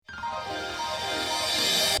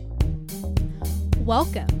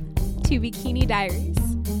Welcome to Bikini Diaries.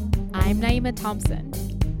 I'm Naima Thompson,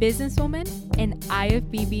 businesswoman and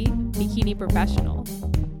IFBB bikini professional.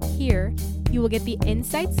 Here, you will get the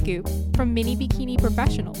inside scoop from many bikini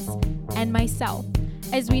professionals and myself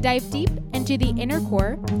as we dive deep into the inner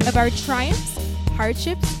core of our triumphs,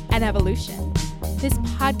 hardships, and evolution. This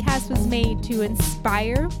podcast was made to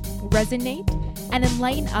inspire, resonate, and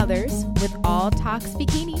enlighten others with all talks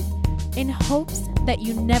bikini in hopes that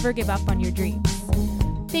you never give up on your dreams.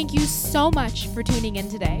 Thank you so much for tuning in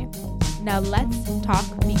today. Now let's talk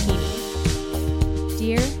bikini.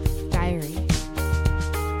 Dear Diary.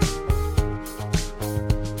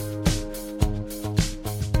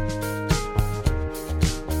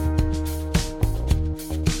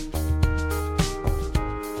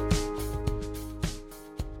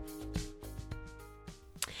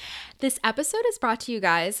 This episode is brought to you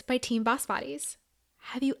guys by Team Boss Bodies.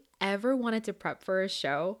 Have you ever wanted to prep for a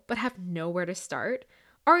show but have nowhere to start?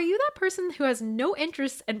 Or are you that person who has no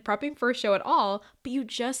interest in prepping for a show at all, but you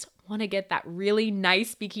just want to get that really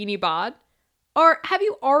nice bikini bod? Or have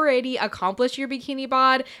you already accomplished your bikini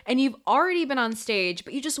bod and you've already been on stage,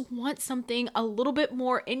 but you just want something a little bit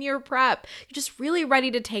more in your prep? You're just really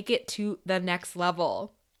ready to take it to the next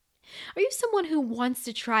level. Are you someone who wants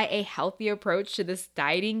to try a healthy approach to this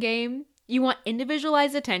dieting game? You want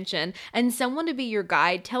individualized attention and someone to be your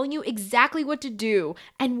guide, telling you exactly what to do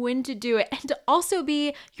and when to do it, and to also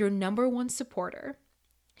be your number one supporter.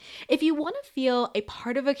 If you want to feel a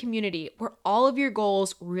part of a community where all of your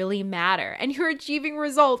goals really matter and you're achieving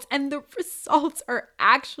results and the results are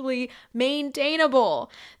actually maintainable,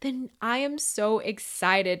 then I am so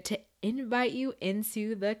excited to invite you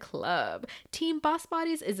into the club. Team Boss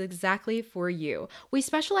Bodies is exactly for you. We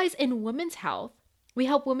specialize in women's health. We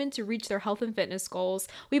help women to reach their health and fitness goals.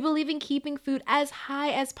 We believe in keeping food as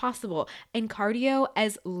high as possible and cardio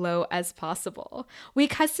as low as possible. We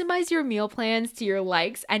customize your meal plans to your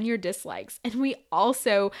likes and your dislikes. And we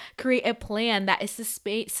also create a plan that is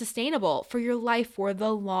sustainable for your life for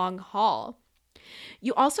the long haul.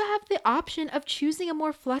 You also have the option of choosing a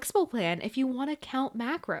more flexible plan if you want to count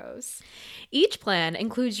macros. Each plan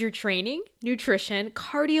includes your training, nutrition,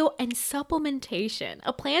 cardio, and supplementation.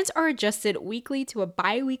 Plans are adjusted weekly to a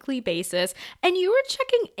bi-weekly basis, and you are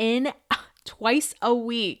checking in twice a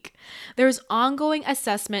week. There's ongoing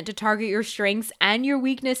assessment to target your strengths and your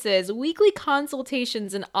weaknesses, weekly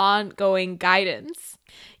consultations, and ongoing guidance.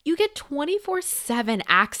 You get 24/7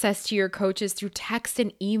 access to your coaches through text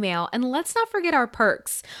and email. And let's not forget our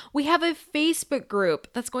perks. We have a Facebook group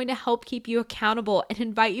that's going to help keep you accountable and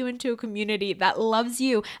invite you into a community that loves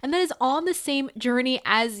you and that is on the same journey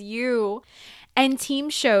as you. And team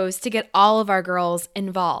shows to get all of our girls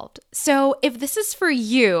involved. So if this is for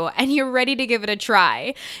you and you're ready to give it a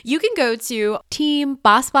try, you can go to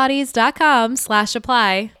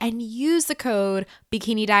teambossbodies.com/apply and use the code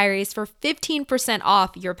Bikini Diaries for 15%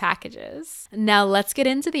 off your packages. Now let's get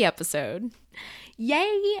into the episode.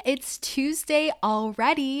 Yay, it's Tuesday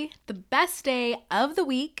already, the best day of the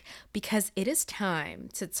week, because it is time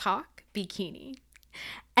to talk bikini.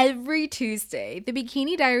 Every Tuesday, the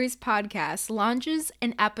Bikini Diaries podcast launches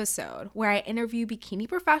an episode where I interview bikini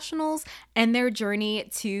professionals and their journey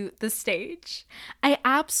to the stage. I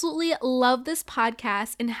absolutely love this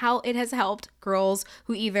podcast and how it has helped girls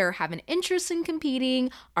who either have an interest in competing,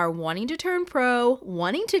 are wanting to turn pro,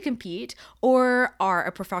 wanting to compete, or are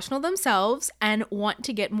a professional themselves and want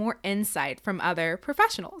to get more insight from other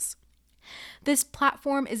professionals. This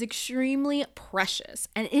platform is extremely precious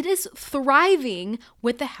and it is thriving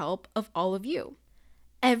with the help of all of you.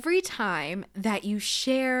 Every time that you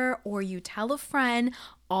share or you tell a friend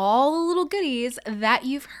all the little goodies that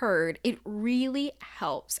you've heard, it really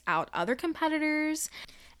helps out other competitors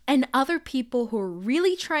and other people who are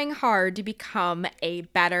really trying hard to become a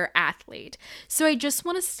better athlete. So I just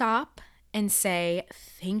want to stop and say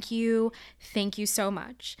thank you so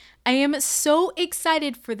much. I am so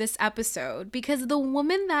excited for this episode because the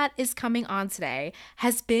woman that is coming on today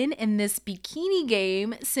has been in this bikini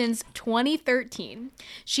game since 2013.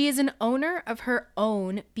 She is an owner of her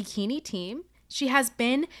own bikini team. She has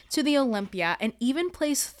been to the Olympia and even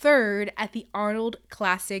placed third at the Arnold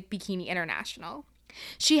Classic Bikini International.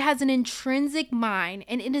 She has an intrinsic mind,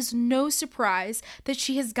 and it is no surprise that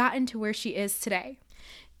she has gotten to where she is today.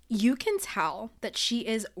 You can tell that she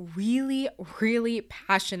is really, really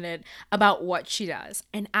passionate about what she does.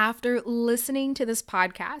 And after listening to this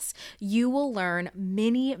podcast, you will learn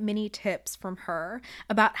many, many tips from her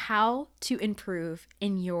about how to improve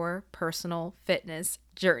in your personal fitness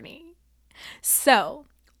journey. So,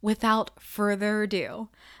 without further ado,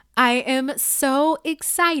 I am so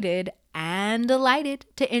excited and delighted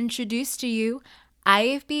to introduce to you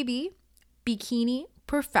IFBB bikini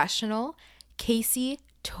professional Casey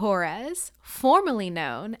Torres, formerly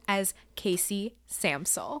known as Casey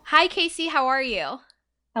Samsel. Hi, Casey. How are you?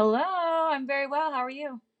 Hello, I'm very well. How are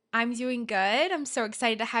you? I'm doing good. I'm so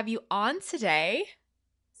excited to have you on today.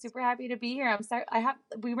 Super happy to be here. I'm sorry.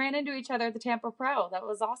 We ran into each other at the Tampa Pro. That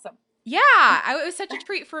was awesome. Yeah, it was such a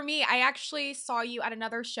treat for me. I actually saw you at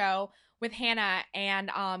another show with Hannah,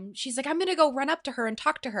 and she's like, "I'm gonna go run up to her and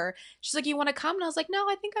talk to her." She's like, "You want to come?" And I was like, "No,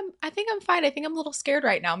 I think I'm fine. I think I'm a little scared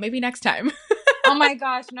right now. Maybe next time." Oh my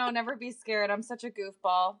gosh, no, never be scared. I'm such a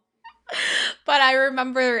goofball. But I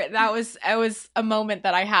remember that was it was a moment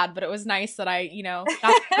that I had, but it was nice that I,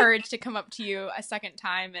 got the courage to come up to you a second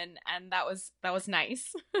time, and that was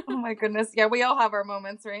nice. Oh my goodness. Yeah, we all have our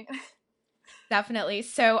moments, right? Definitely.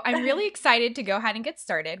 So I'm really excited to go ahead and get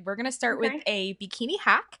started. We're going to start with Okay. a bikini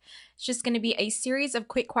hack. It's just going to be a series of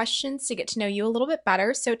quick questions to get to know you a little bit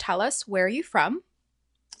better. So tell us, where are you from?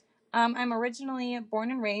 I'm originally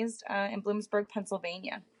born and raised in Bloomsburg,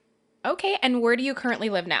 Pennsylvania. Okay, and where do you currently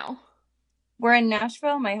live now? We're in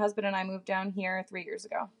Nashville. My husband and I moved down here 3 years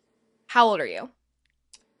ago. How old are you?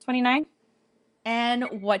 29.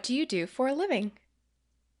 And what do you do for a living?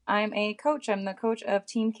 I'm a coach. I'm the coach of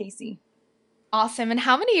Team Casey. Awesome. And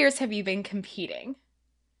how many years have you been competing?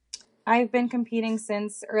 I've been competing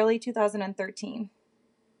since early 2013.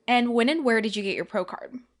 And when and where did you get your pro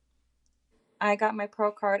card? I got my pro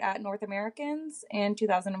card at North Americans in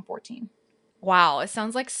 2014. Wow, it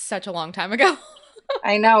sounds like such a long time ago.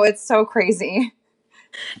 I know, it's so crazy.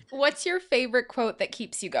 What's your favorite quote that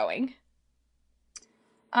keeps you going?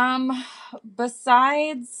 Um,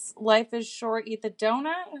 Besides life is short, eat the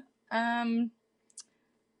donut. Um,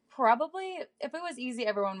 Probably if it was easy,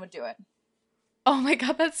 everyone would do it. Oh my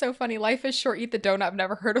God, that's so funny. Life is short, eat the donut. I've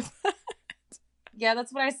never heard of that. Yeah,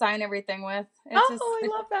 that's what I sign everything with. Oh, I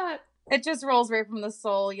love that. It just rolls right from the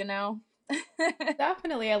soul, you know.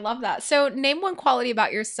 Definitely. I love that. So, name one quality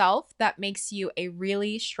about yourself that makes you a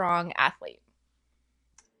really strong athlete.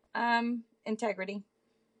 Integrity.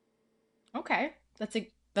 Okay.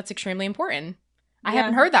 That's extremely important. I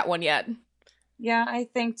haven't Yeah. heard that one yet. Yeah, I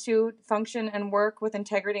think to function and work with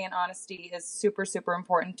integrity and honesty is super, super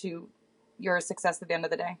important to your success at the end of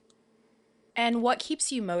the day. And what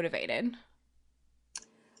keeps you motivated?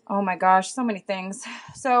 Oh my gosh, so many things.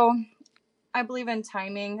 So I believe in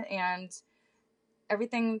timing and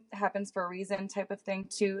everything happens for a reason type of thing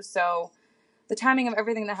too. So the timing of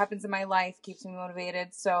everything that happens in my life keeps me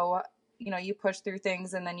motivated. So, you push through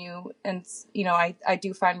things and then I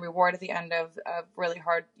do find reward at the end of really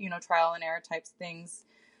hard, trial and error types things.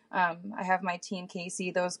 I have my team,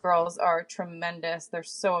 Casey. Those girls are tremendous. They're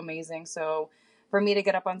so amazing. So for me to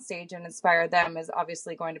get up on stage and inspire them is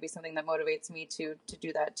obviously going to be something that motivates me to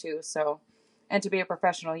do that too. So, and to be a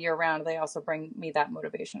professional year round, they also bring me that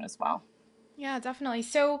motivation as well. Yeah, definitely.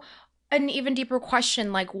 So, an even deeper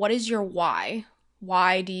question like, what is your why?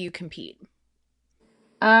 Why do you compete?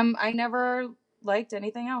 I never liked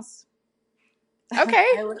anything else. Okay.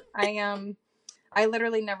 I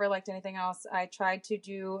literally never liked anything else. I tried to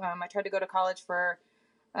go to college for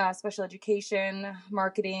special education,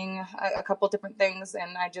 marketing, a couple different things,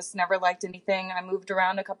 and I just never liked anything. I moved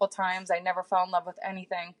around a couple times. I never fell in love with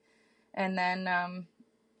anything. And then I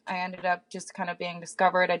ended up just kind of being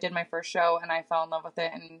discovered. I did my first show and I fell in love with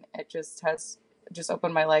it, and it just has just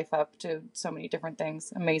opened my life up to so many different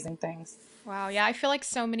things, amazing things. Wow. Yeah, I feel like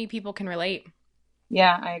so many people can relate.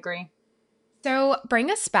 Yeah, I agree. So,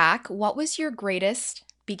 bring us back. What was your greatest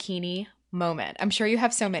bikini moment? I'm sure you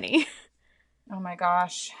have so many. Oh my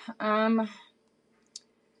gosh. My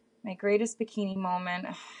greatest bikini moment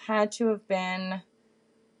had to have been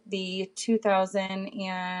the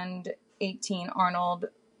 2018 Arnold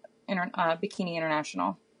Bikini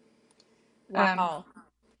International. Um, Wow.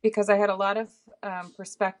 because I had a lot of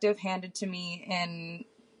perspective handed to me in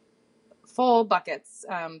full buckets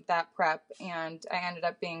that prep, and I ended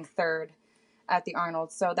up being third at the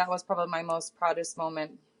Arnold. So that was probably my most proudest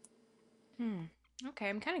moment. Hmm. Okay,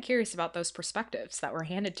 I'm kind of curious about those perspectives that were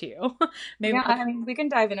handed to you. Maybe Yeah, we'll, I mean, we can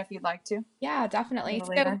dive in if you'd like to a yeah, definitely. little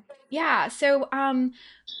So, later. yeah,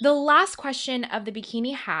 the last question of the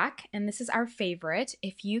bikini hack, and this is our favorite.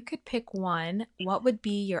 If you could pick one, what would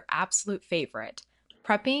be your absolute favorite?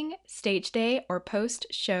 Prepping, stage day, or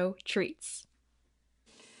post-show treats?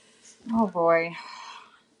 Oh boy.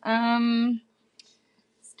 Um,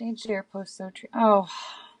 Stage share post so true. Oh,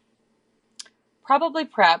 probably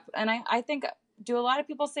prep. And I think, do a lot of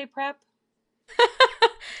people say prep?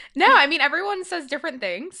 No, I mean everyone says different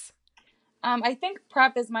things. I think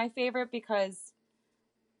prep is my favorite because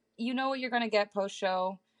you know what you're going to get post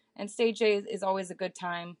show, and stage day is always a good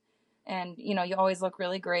time. and you always look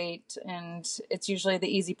really great, and it's usually the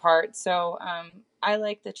easy part. So I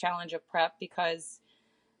like the challenge of prep because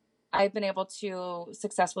I've been able to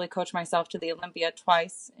successfully coach myself to the Olympia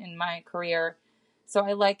twice in my career. So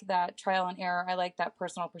I like that trial and error. I like that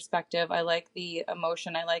personal perspective. I like the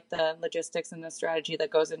emotion. I like the logistics and the strategy that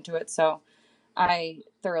goes into it. So I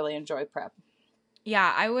thoroughly enjoy prep.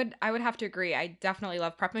 Yeah, I would have to agree. I definitely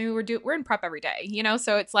love prep. I mean, we're in prep every day,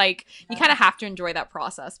 so it's like you kind of have to enjoy that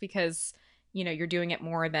process because, you're doing it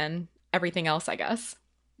more than everything else, I guess.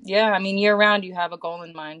 Yeah, I mean, year round, you have a goal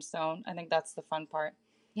in mind. So I think that's the fun part.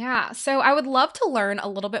 Yeah, so I would love to learn a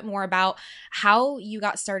little bit more about how you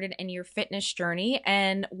got started in your fitness journey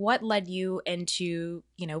and what led you into,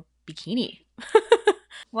 bikini.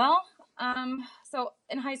 Well, so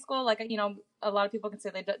in high school, like, a lot of people can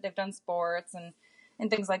say they've done sports and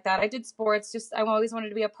things like that. I did sports. Just I always wanted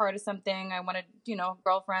to be a part of something. I wanted,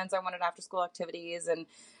 girlfriends. I wanted after school activities and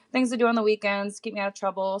things to do on the weekends, keep me out of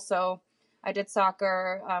trouble. So I did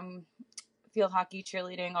soccer, field hockey,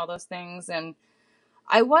 cheerleading, all those things. And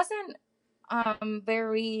I wasn't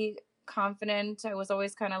very confident. I was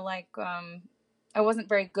always kind of like I wasn't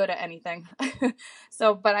very good at anything.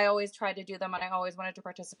 So, but I always tried to do them, and I always wanted to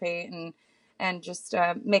participate and just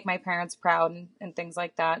make my parents proud and things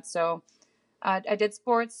like that. So, I did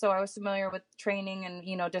sports, so I was familiar with training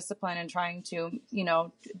and discipline and trying to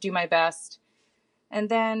do my best. And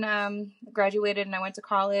then graduated, and I went to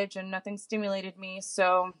college, and nothing stimulated me.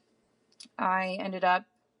 So I ended up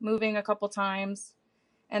moving a couple times,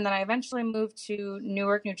 and then I eventually moved to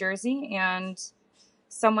Newark, New Jersey, and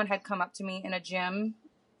someone had come up to me in a gym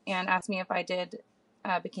and asked me if I did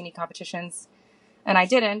bikini competitions. And I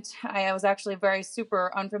didn't. I was actually very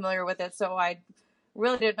super unfamiliar with it, so I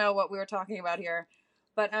really didn't know what we were talking about here.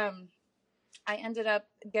 But I ended up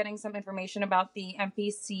getting some information about the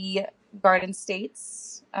MPC Garden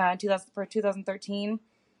States for 2013,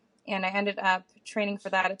 and I ended up training for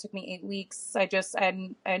that. It took me 8 weeks. I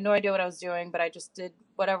had no idea what I was doing, but I just did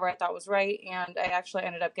whatever I thought was right, and I actually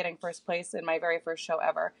ended up getting first place in my very first show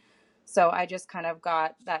ever. So I just kind of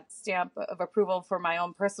got that stamp of approval for my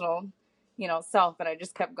own personal, self, and I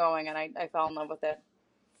just kept going, and I fell in love with it.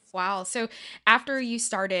 Wow. So after you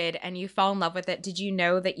started and you fell in love with it, did you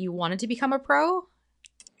know that you wanted to become a pro?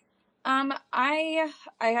 I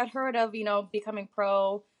had heard of becoming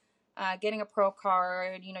pro, getting a pro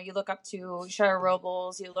card. You look up to Shira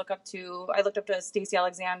Robles. I looked up to Stacey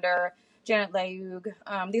Alexander, Janet Leug.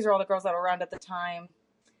 These are all the girls that were around at the time.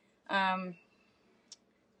 Um,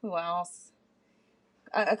 who else?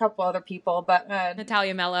 A couple other people, but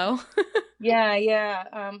Natalia Mello. yeah.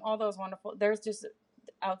 All those wonderful. There's just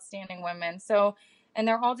outstanding women. So, and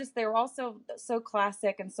they were all so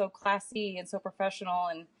classic and so classy and so professional,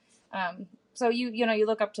 and so you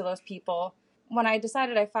look up to those people. When I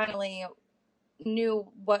decided, I finally knew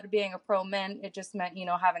what being a pro meant. It just meant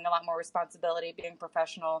having a lot more responsibility, being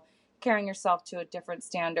professional, carrying yourself to a different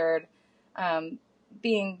standard,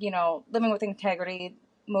 being living with integrity,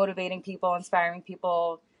 motivating people, inspiring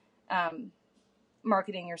people,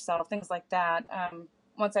 marketing yourself, things like that.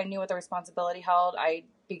 Once I knew what the responsibility held, I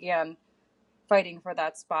began fighting for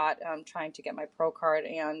that spot, trying to get my pro card.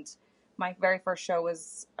 And my very first show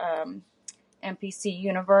was MPC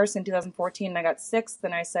Universe in 2014. And I got sixth,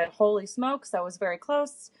 and I said, "Holy smokes!" I was very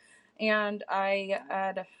close, and I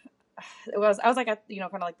was like at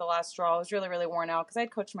kind of like the last straw. I was really really worn out because I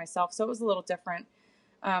had coached myself, so it was a little different.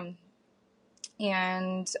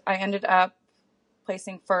 And I ended up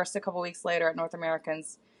placing first a couple weeks later at North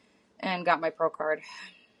Americans and got my pro card.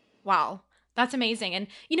 Wow. That's amazing. And,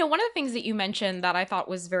 one of the things that you mentioned that I thought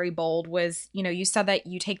was very bold was, you said that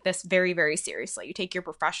you take this very, very seriously. You take your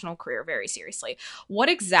professional career very seriously. What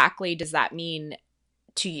exactly does that mean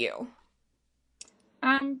to you?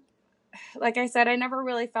 Like I said, I never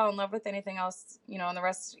really fell in love with anything else, in the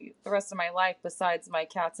rest of my life besides my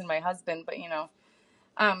cats and my husband. But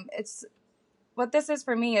it's what this is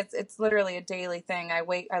for me. It's literally a daily thing. I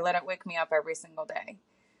let it wake me up every single day.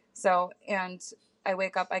 So, and I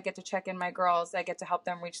wake up, I get to check in my girls, I get to help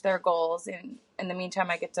them reach their goals. And in the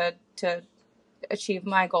meantime, I get to achieve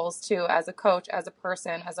my goals too, as a coach, as a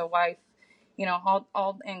person, as a wife,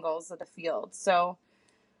 all angles of the field. So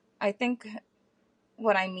I think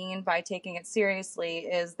what I mean by taking it seriously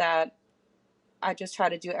is that I just try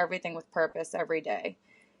to do everything with purpose every day.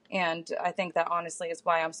 And I think that honestly is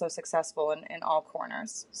why I'm so successful in all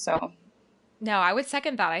corners. So No, I would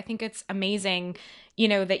second that. I think it's amazing,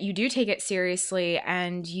 that you do take it seriously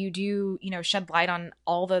and you do, shed light on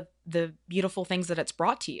all the beautiful things that it's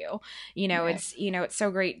brought to you. Right. It's so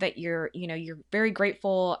great that you're very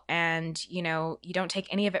grateful and, you don't take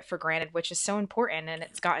any of it for granted, which is so important, and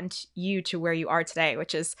it's gotten you to where you are today,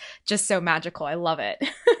 which is just so magical. I love it.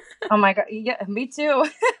 Oh my God. Yeah, me too.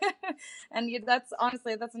 And that's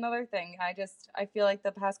honestly, that's another thing. I feel like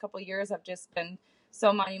the past couple of years have just been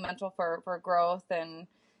so monumental for growth and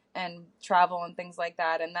travel and things like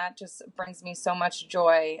that. And that just brings me so much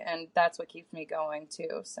joy. And that's what keeps me going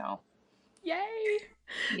too. So, Yay.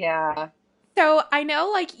 yeah. So I know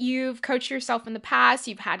like you've coached yourself in the past,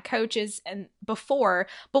 you've had coaches and before,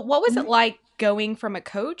 but what was it Mhm. like going from a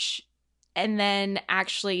coach and then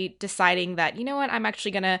actually deciding that, you know what, I'm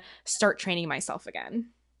actually going to start training myself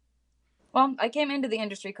again? Well, I came into the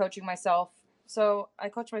industry coaching myself. So I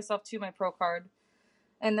coached myself to my pro card.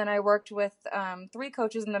 And then I worked with three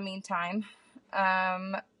coaches in the meantime.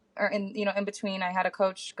 Um, or in between, I had a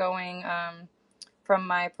coach going from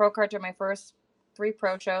my pro card to my first three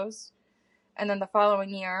pro shows. And then the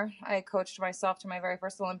following year, I coached myself to my very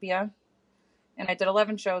first Olympia, and I did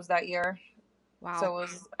 11 shows that year. Wow. So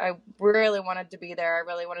I really wanted to be there. I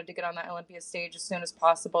really wanted to get on that Olympia stage as soon as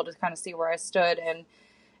possible to kind of see where I stood and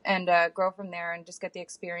grow from there and just get the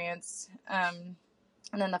experience.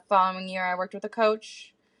 And then the following year, I worked with a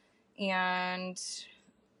coach, and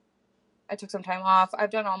I took some time off. I've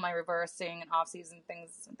done all my reversing and off-season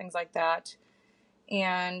things like that.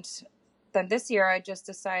 And then this year, I just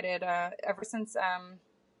decided, ever since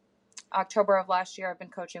October of last year, I've been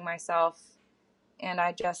coaching myself, and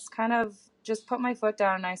I just kind of just put my foot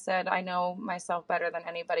down and I said, I know myself better than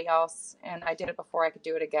anybody else, and I did it before I could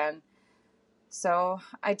do it again. So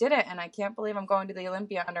I did it, and I can't believe I'm going to the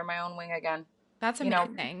Olympia under my own wing again. That's You know,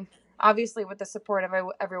 amazing. obviously with the support of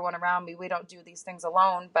everyone around me, we don't do these things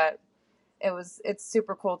alone, but it's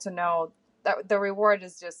super cool to know that the reward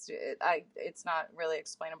is just, it's not really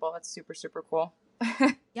explainable. It's super, super cool.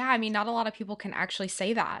 Yeah, I mean, not a lot of people can actually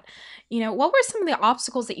say that. What were some of the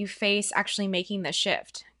obstacles that you face actually making the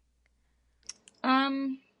shift?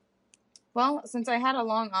 Um, well, since I had a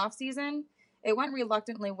long off season, it went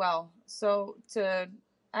reluctantly well. So to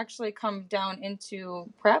actually come down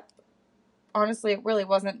into prep, honestly, it really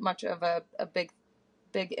wasn't much of a big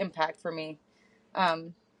impact for me,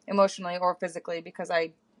 um, emotionally or physically, because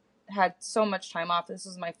I had so much time off. This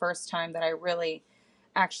was my first time that I really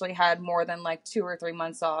actually had more than like 2 or 3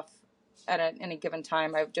 months off at any given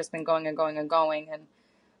time. I've just been going and going and going, and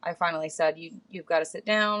I finally said, you've got to sit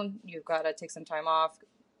down, you've got to take some time off,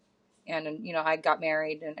 and I got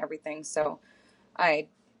married and everything, so I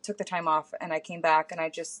took the time off and I came back and I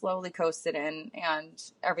just slowly coasted in, and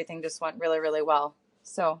everything just went really, really well.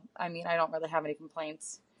 So, I mean, I don't really have any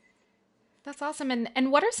complaints. That's awesome.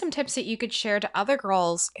 And what are some tips that you could share to other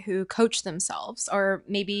girls who coach themselves or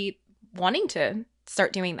maybe wanting to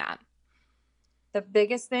start doing that? The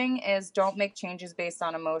biggest thing is don't make changes based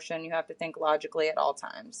on emotion. You have to think logically at all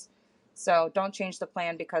times. So don't change the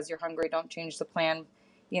plan because you're hungry. Don't change the plan,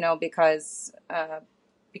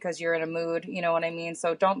 because you're in a mood. You know what I mean?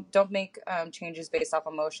 So don't make changes based off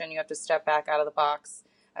emotion. You have to step back out of the box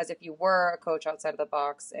as if you were a coach outside of the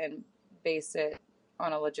box and base it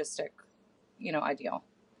on a logistic, ideal.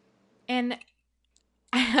 And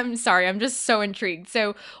I'm sorry, I'm just so intrigued.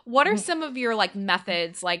 So, what are some of your like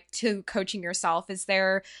methods like to coaching yourself? Is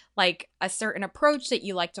there like a certain approach that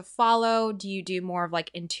you like to follow? Do you do more of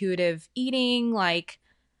like intuitive eating, like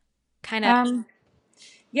kind of Um,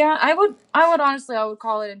 yeah, I would honestly, I would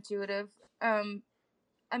call it intuitive. Um,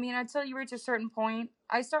 I mean, until you reach a certain point,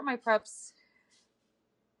 I start my preps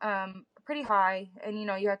pretty high, and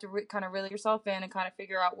you have to kind of reel yourself in and kind of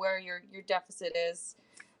figure out where your deficit is.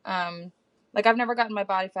 Um, like I've never gotten my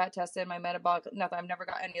body fat tested, my metabolic, nothing. I've never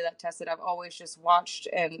got any of that tested. I've always just watched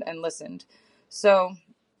and listened. So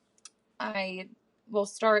I will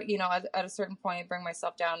start, at a certain point, bring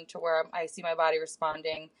myself down to where I see my body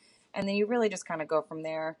responding, and then you really just kind of go from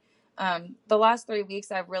there. The last 3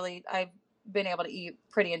 weeks, I've been able to eat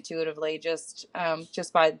pretty intuitively, just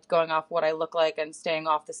by going off what I look like and staying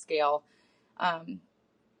off the scale. Um,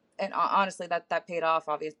 and honestly, that paid off.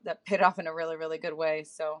 Obviously, that paid off in a really, really good way.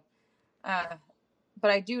 So, uh,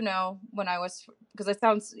 but I do know when I was, because it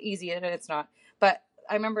sounds easy and it's not, but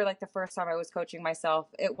I remember like the first time I was coaching myself,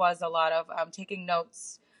 it was a lot of taking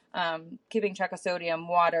notes, keeping track of sodium,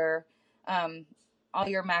 water, um, all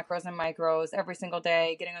your macros and micros every single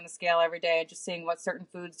day, getting on the scale every day, and just seeing what certain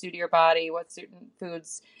foods do to your body, what certain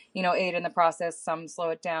foods, aid in the process, some slow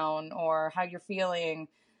it down, or how you're feeling,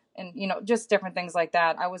 and just different things like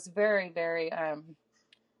that. I was very, very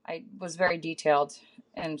I was very detailed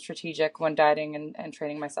and strategic when dieting and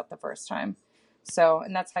training myself the first time. So,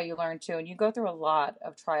 and that's how you learn too. And you go through a lot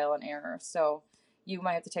of trial and error. So you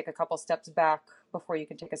might have to take a couple steps back before you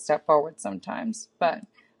can take a step forward sometimes, but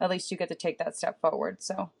at least you get to take that step forward.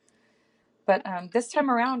 So, but this time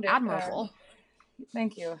around, Admirable.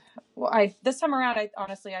 thank you. Well, this time around, I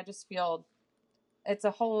honestly, I just feel it's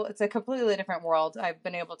a completely different world. I've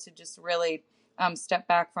been able to just really step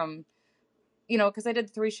back from, because I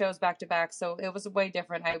did 3 shows back to back, so it was way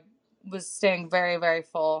different. I was staying very, very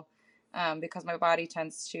full because my body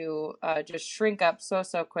tends to just shrink up so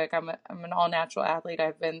quick. I'm an all natural athlete.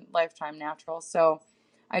 I've been lifetime natural, so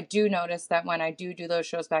I do notice that when I do those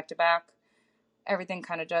shows back to back, everything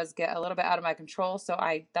kind of does get a little bit out of my control. So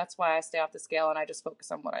that's why I stay off the scale and I just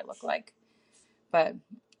focus on what I look like. But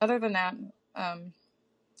other than that,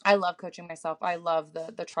 I love coaching myself. I love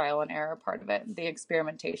the trial and error part of it. The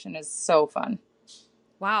experimentation is so fun.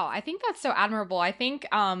 Wow, I think that's so admirable. I think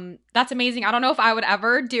that's amazing. I don't know if I would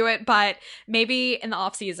ever do it, but maybe in the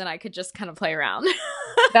off season I could just kind of play around.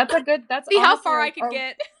 That's See how far I could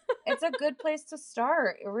get. It's a good place to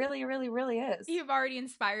start. It really, really, really is. You've already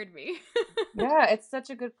inspired me. Yeah, it's such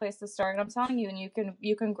a good place to start. And I'm telling you, and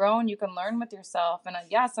you can grow and you can learn with yourself. And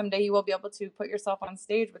yeah, someday you will be able to put yourself on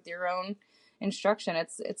stage with your own instruction.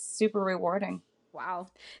 It's super rewarding. Wow.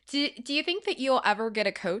 Do you think that you'll ever get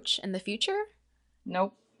a coach in the future?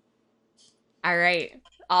 Nope. All right.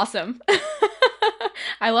 Awesome.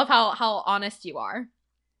 I love how honest you are.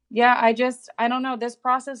 Yeah, I don't know. This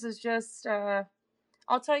process is just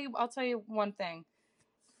I'll tell you one thing.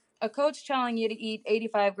 A coach telling you to eat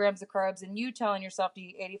 85 grams of carbs and you telling yourself to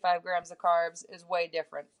eat 85 grams of carbs is way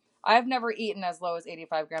different. I've never eaten as low as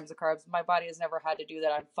 85 grams of carbs. My body has never had to do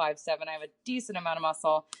that. I'm 5'7". I have a decent amount of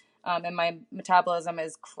muscle, and my metabolism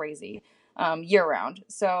is crazy year round.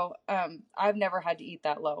 So I've never had to eat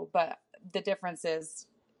that low. But the difference is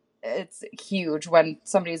it's huge when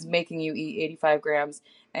somebody's making you eat 85 grams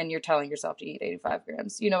and you're telling yourself to eat 85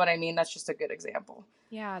 grams. You know what I mean? That's just a good example.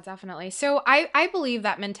 Yeah, definitely. So I believe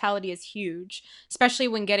that mentality is huge, especially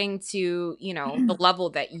when getting to, the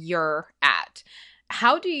level that you're at.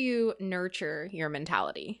 How do you nurture your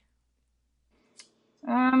mentality?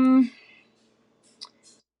 I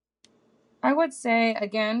would say,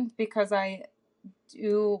 again, because I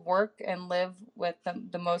do work and live with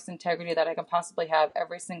the most integrity that I can possibly have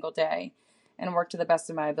every single day and work to the best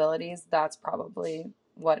of my abilities, that's probably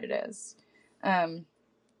what it is.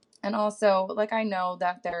 And also, like, I know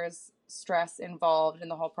that there's stress involved in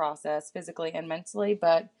the whole process, physically and mentally,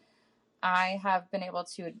 but I have been able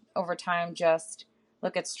to, over time, just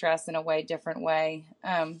look at stress in a different way.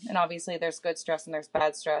 And obviously, there's good stress and there's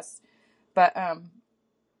bad stress. But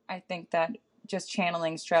I think that just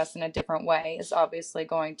channeling stress in a different way is obviously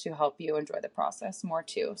going to help you enjoy the process more,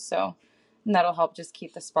 too. So, and that'll help just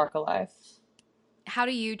keep the spark alive. How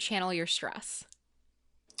do you channel your stress?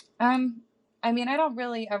 I mean, I don't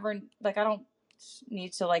really ever, I don't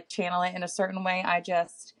need to channel it in a certain way. I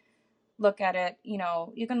just look at it,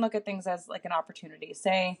 you can look at things as an opportunity.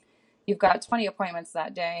 Say you've got 20 appointments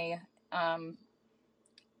that day, and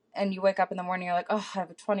you wake up in the morning, you're like, oh, I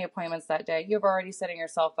have 20 appointments that day. You're already setting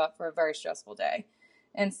yourself up for a very stressful day.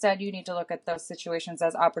 Instead, you need to look at those situations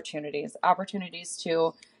as opportunities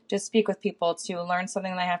to just speak with people, to learn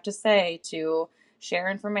something they have to say, to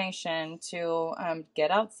share information, to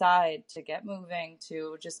get outside, to get moving,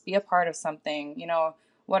 to just be a part of something,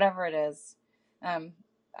 whatever it is.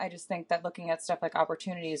 I just think that looking at stuff like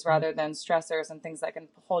opportunities rather than stressors and things that can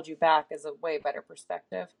hold you back is a way better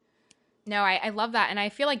perspective. No, I love that. And I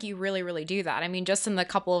feel like you really, really do that. I mean, just in the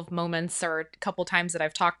couple of moments or couple times that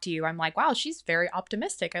I've talked to you, I'm like, wow, she's very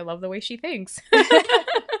optimistic. I love the way she thinks.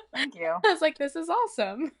 Thank you. I was like, this is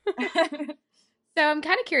awesome. So I'm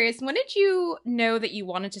kind of curious, when did you know that you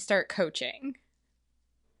wanted to start coaching?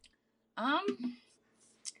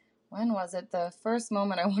 When was it? The first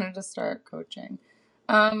moment I wanted to start coaching.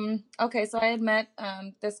 Okay, so I had met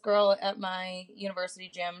this girl at my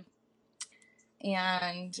university gym,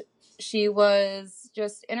 and she was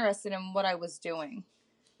just interested in what I was doing.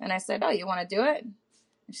 And I said, oh, you want to do it? And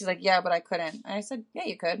she's like, yeah, but I couldn't. And I said, yeah,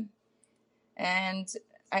 you could. And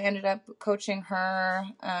I ended up coaching her.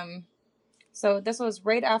 So this was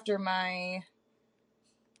right after so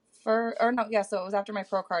it was after my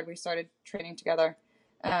pro card. We started training together.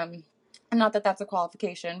 And not that that's a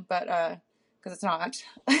qualification, but, cause it's not,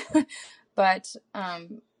 but,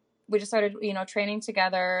 we just started, training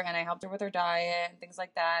together, and I helped her with her diet and things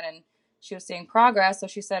like that. And she was seeing progress. So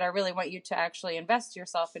she said, I really want you to actually invest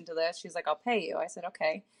yourself into this. She's like, I'll pay you. I said,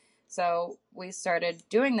 okay. So we started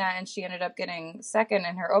doing that, and she ended up getting second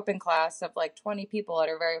in her open class of like 20 people at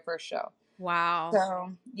her very first show. Wow.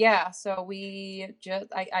 So yeah, so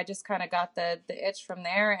I just kind of got the itch from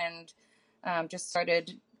there, and just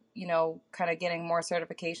started, kind of getting more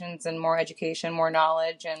certifications and more education, more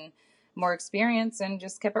knowledge, and more experience, and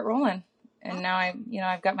just kept it rolling. And now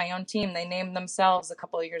I've got my own team. They named themselves a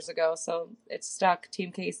couple of years ago, so it's stuck.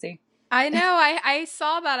 Team Casey. I know. I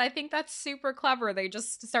saw that. I think that's super clever. They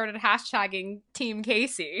just started hashtagging Team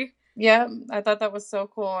Casey. Yeah, I thought that was so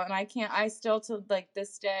cool, and I still to like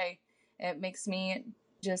this day, it makes me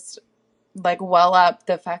just like well up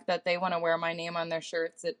the fact that they want to wear my name on their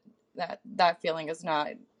shirts. That feeling is not,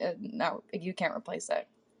 you can't replace it.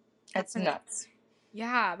 It's That's nuts.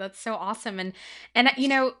 Yeah, that's so awesome. And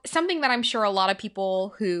something that I'm sure a lot of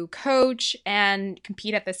people who coach and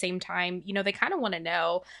compete at the same time, they kind of want to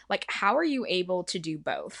know, like, how are you able to do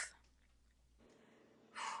both?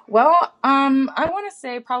 Well, I want to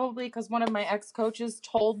say probably because one of my ex-coaches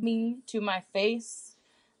told me to my face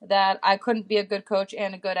that I couldn't be a good coach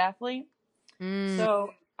and a good athlete. Mm.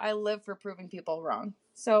 So I live for proving people wrong.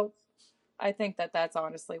 So I think that that's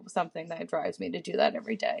honestly something that drives me to do that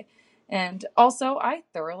every day. And also, I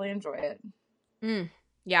thoroughly enjoy it. Mm.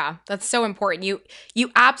 Yeah, that's so important.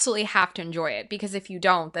 You absolutely have to enjoy it, because if you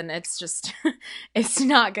don't, then it's just you're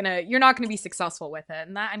not gonna be successful with it.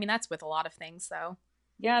 And that, I mean, that's with a lot of things though.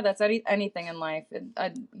 Yeah, that's anything in life.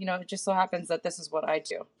 It just so happens that this is what I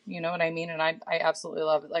do. You know what I mean? And I absolutely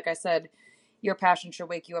love it. Like I said, your passion should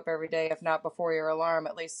wake you up every day, if not before your alarm,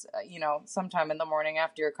 at least, sometime in the morning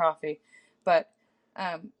after your coffee. But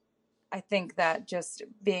um, I think that just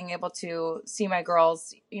being able to see my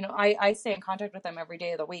girls, I stay in contact with them every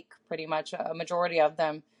day of the week, pretty much a majority of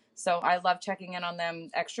them. So I love checking in on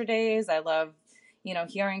them extra days. I love,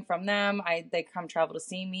 hearing from them. They come travel to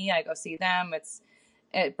see me. I go see them.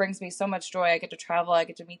 It brings me so much joy. I get to travel. I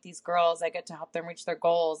get to meet these girls. I get to help them reach their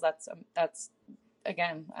goals. That's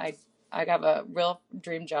again, I have a real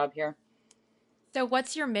dream job here. So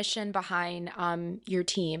what's your mission behind your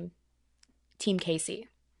team, Team Casey?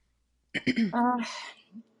 Uh,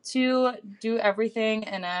 to do everything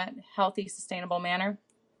in a healthy, sustainable manner.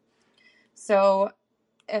 So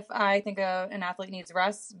if I think an athlete needs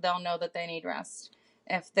rest, they'll know that they need rest.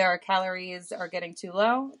 If their calories are getting too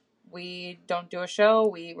low, we don't do a show.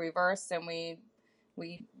 We reverse, and we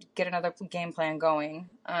get another game plan going.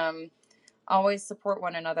 Always support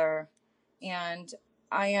one another, and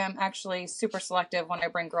I am actually super selective when I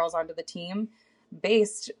bring girls onto the team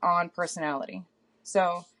based on personality.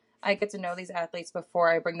 So I get to know these athletes before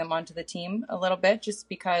I bring them onto the team a little bit, just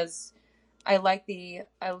because I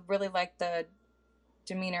really like the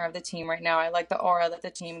demeanor of the team right now. I like the aura that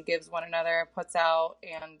the team gives one another, puts out,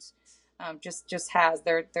 and just has.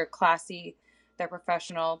 They're classy, they're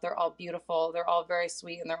professional, they're all beautiful, they're all very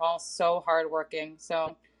sweet, and they're all so hardworking.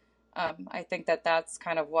 So I think that that's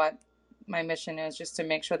kind of what my mission is, just to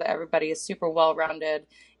make sure that everybody is super well rounded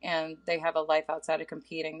and they have a life outside of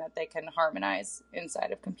competing that they can harmonize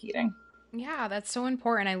inside of competing. Yeah, that's so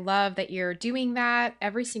important. I love that you're doing that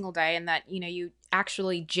every single day, and that, you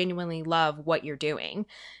actually genuinely love what you're doing,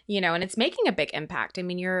 and it's making a big impact. I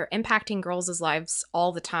mean, you're impacting girls' lives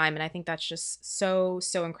all the time. And I think that's just so,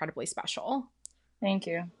 so incredibly special. Thank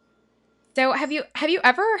you. So have you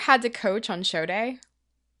ever had to coach on show day?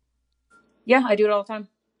 Yeah, I do it all the time.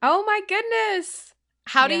 Oh my goodness.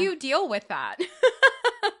 How do Yeah. you deal with that?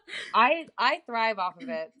 I thrive off of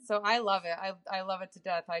it, so I love it. I love it to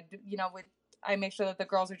death. I make sure that the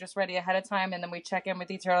girls are just ready ahead of time, and then we check in with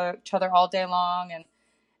each other all day long,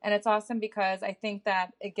 and it's awesome because I think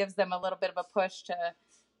that it gives them a little bit of a push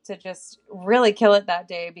to just really kill it that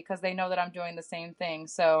day, because they know that I'm doing the same thing.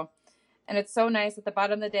 So, and it's so nice at the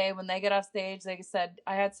bottom of the day when they get off stage, they said,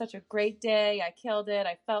 I had such a great day. I killed it.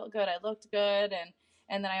 I felt good. I looked good.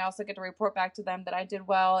 And then I also get to report back to them that I did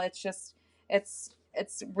well. It's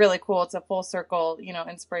really cool. It's a full circle,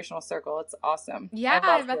 inspirational circle. It's awesome. Yeah, I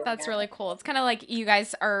I love bet doing that's it. really cool. It's kind of like you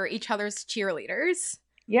guys are each other's cheerleaders.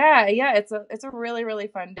 Yeah, yeah, it's a really really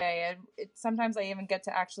fun day, and sometimes I even get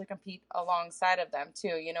to actually compete alongside of them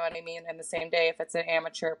too. You know what I mean? In the same day, if it's an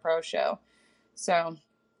amateur pro show, so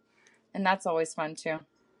and that's always fun too.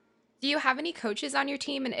 Do you have any coaches on your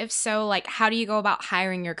team? And if so, like, how do you go about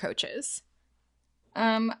hiring your coaches?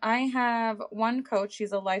 I have one coach.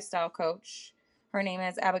 She's a lifestyle coach. Her name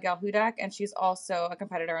is Abigail Hudak, and she's also a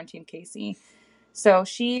competitor on Team Casey. So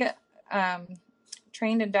she um,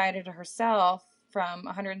 trained and dieted herself from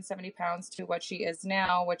 170 pounds to what she is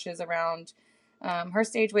now, which is around, her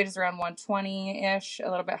stage weight is around 120-ish, a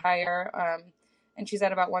little bit higher. And she's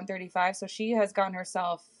at about 135. So she has gotten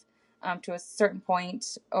herself to a certain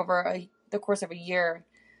point over the course of a year.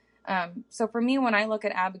 So for me, when I look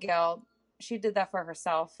at Abigail, she did that for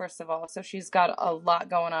herself, first of all. So she's got a lot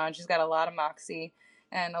going on. She's got a lot of moxie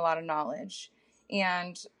and a lot of knowledge.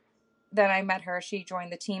 And then I met her. She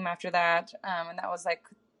joined the team after that. And that was like,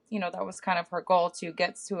 that was kind of her goal, to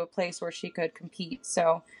get to a place where she could compete.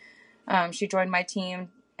 So she joined my team,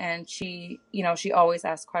 and she always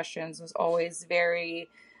asked questions, was always very,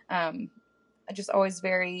 wanted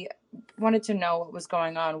to know what was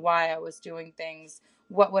going on, why I was doing things,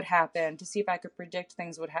 what would happen, to see if I could predict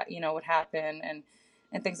things would happen,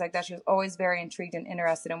 and things like that. She was always very intrigued and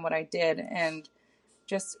interested in what I did, and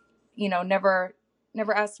just, never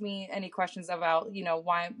asked me any questions about,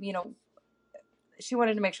 why, she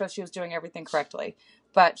wanted to make sure she was doing everything correctly,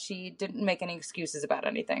 but she didn't make any excuses about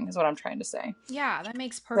anything, is what I'm trying to say. Yeah, that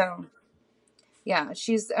makes perfect. So, yeah,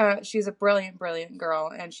 she's a brilliant, brilliant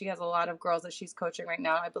girl, and she has a lot of girls that she's coaching right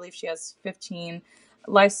now. I believe she has 15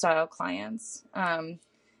 lifestyle clients. And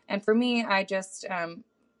for me,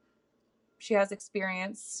 she has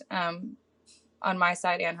experience on my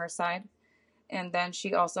side and her side. And then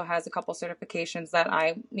she also has a couple certifications that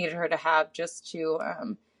I needed her to have, just to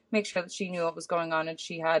make sure that she knew what was going on, and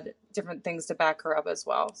she had different things to back her up as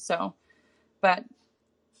well. So, but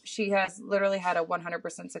she has literally had a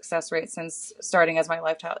 100% success rate since starting as my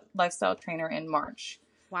lifestyle trainer in March.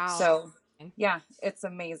 Wow. So yeah, it's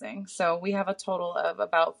amazing. So we have a total of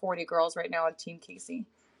about 40 girls right now on Team Casey.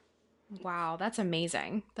 Wow, that's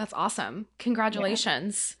amazing. That's awesome.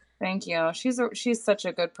 Congratulations. Yeah. Thank you. She's such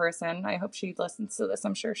a good person. I hope she listens to this.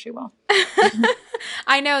 I'm sure she will.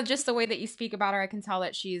 I know, just the way that you speak about her, I can tell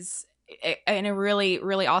that she's a really,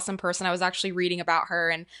 really awesome person. I was actually reading about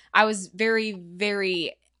her, and I was very,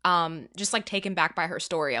 very just like taken back by her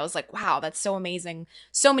story. I was like, wow, that's so amazing.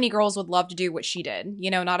 So many girls would love to do what she did.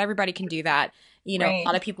 Not everybody can do that. Right. A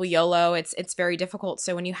lot of people YOLO. It's very difficult.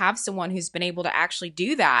 So when you have someone who's been able to actually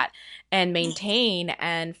do that and maintain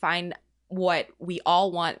and find what we all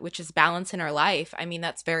want, which is balance in our life, I mean,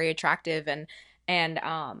 that's very attractive, and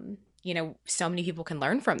so many people can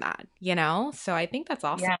learn from that, so I think that's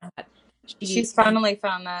awesome. Yeah. She's finally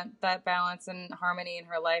found that balance and harmony in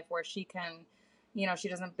her life, where she can, she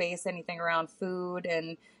doesn't base anything around food,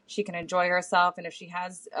 and she can enjoy herself. And if she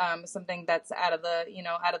has something that's out of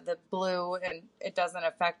the blue, and it doesn't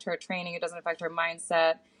affect her training, it doesn't affect her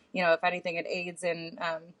mindset, if anything, it aids in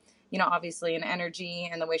obviously in energy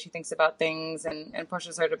and the way she thinks about things, and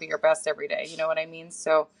pushes her to be her best every day. You know what I mean?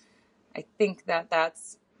 So I think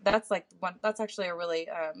that's actually a really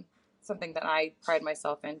something that I pride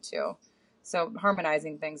myself into. So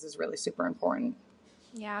harmonizing things is really super important.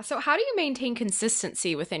 Yeah. So how do you maintain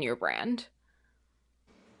consistency within your brand?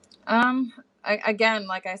 Again,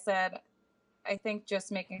 like I said, I think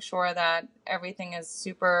just making sure that everything is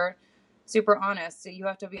super, super honest. So you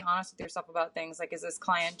have to be honest with yourself about things. Like, is this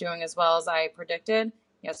client doing as well as I predicted?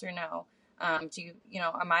 Yes or no?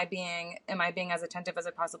 Am I being as attentive as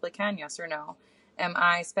I possibly can? Yes or no? Am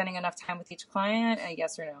I spending enough time with each client?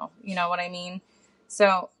 Yes or no? You know what I mean?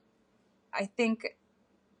 So I think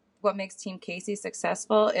what makes Team Casey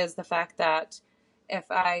successful is the fact that if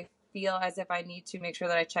I feel as if I need to make sure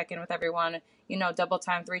that I check in with everyone, double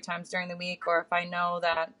time, 3 times during the week, or if I know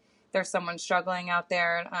that there's someone struggling out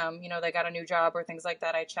there, they got a new job or things like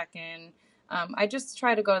that, I check in. I just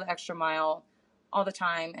try to go the extra mile all the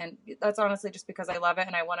time. And that's honestly just because I love it,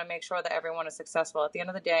 and I want to make sure that everyone is successful. At the end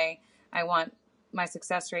of the day, I want my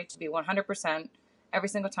success rate to be 100% every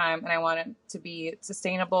single time, and I want it to be a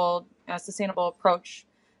sustainable approach,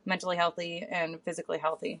 mentally healthy and physically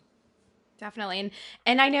healthy. Definitely.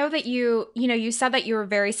 And I know that you said that you were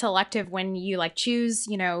very selective when you choose,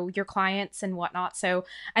 your clients and whatnot. So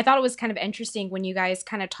I thought it was kind of interesting when you guys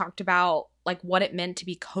kind of talked about what it meant to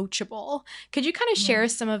be coachable. Could you kind of share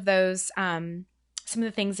some of those, some of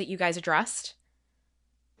the things that you guys addressed?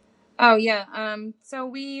 Oh yeah.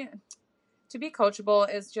 So to be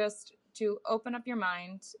coachable is just to open up your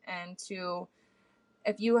mind, and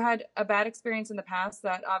if you had a bad experience in the past,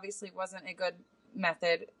 that obviously wasn't a good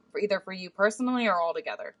method either for you personally or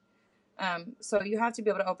altogether. So you have to be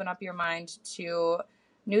able to open up your mind to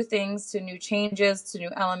new things, to new changes, to new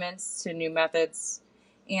elements, to new methods,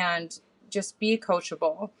 and just be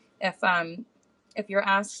coachable. If you're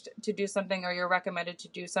asked to do something, or you're recommended to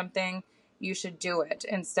do something, you should do it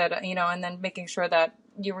instead, and then making sure that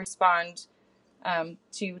you respond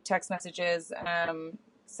to text messages,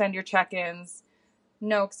 send your check-ins,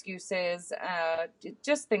 no excuses,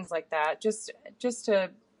 just things like that. Just to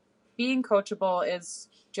being coachable is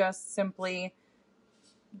just simply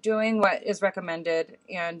doing what is recommended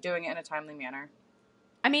and doing it in a timely manner.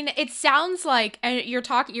 I mean, it sounds like, and you're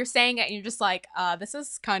saying it, and you're just like, this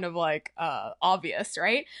is kind of like obvious,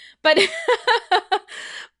 right? But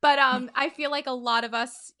but I feel like a lot of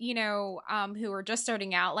us, who are just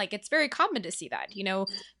starting out, like it's very common to see that,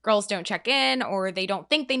 girls don't check in, or they don't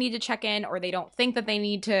think they need to check in, or they don't think that they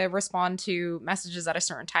need to respond to messages at a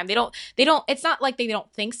certain time. They don't, it's not like they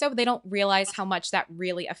don't think so, but they don't realize how much that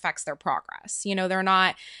really affects their progress. They're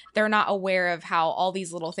not aware of how all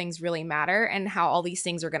these little things really matter and how all these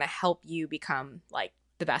things are going to help you become like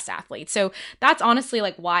the best athlete. So that's honestly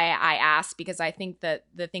like why I asked, because I think that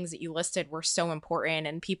the things that you listed were so important,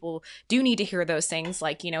 and people do need to hear those things.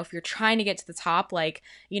 Like, if you're trying to get to the top, like,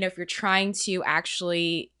 if you're trying to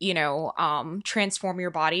actually, transform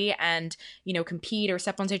your body and, compete or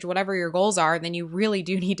step on stage, whatever your goals are, then you really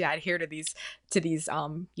do need to adhere to these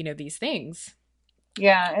things.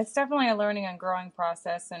 Yeah, it's definitely a learning and growing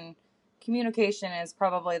process, and communication is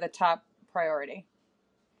probably the top priority.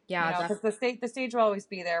 Yeah, Because the stage will always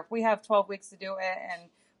be there. If we have 12 weeks to do it, and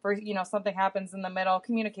for something happens in the middle,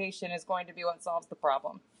 communication is going to be what solves the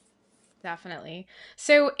problem. definitely.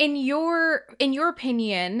 So in your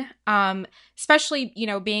opinion, especially,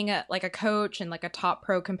 being a coach and like a top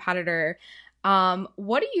pro competitor,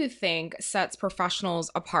 what do you think sets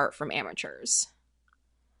professionals apart from amateurs?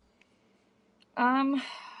 Um,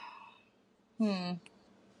 hmm.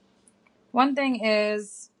 One thing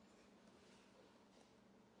is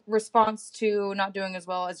response to not doing as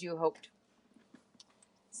well as you hoped.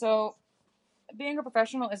 So, being a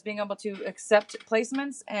professional is being able to accept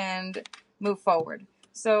placements and move forward.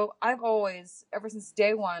 So, I've always, ever since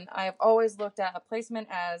day one, I've always looked at a placement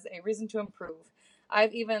as a reason to improve.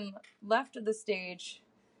 I've even left the stage.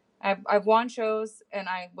 I've won shows, and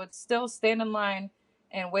I would still stand in line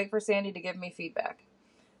and wait for Sandy to give me feedback.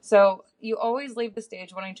 So you always leave the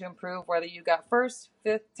stage wanting to improve, whether you got first,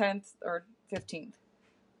 fifth, 10th, or 15th.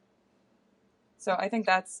 So I think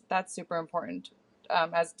that's super important,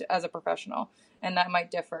 as a professional, and that might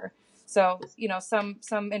differ. So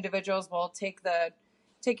some individuals will take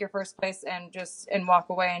your first place and walk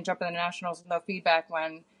away and jump in the nationals with no feedback,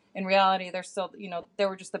 when in reality they're still, they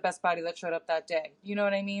were just the best body that showed up that day. You know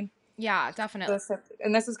what I mean? Yeah, definitely.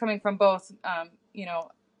 And this is coming from both,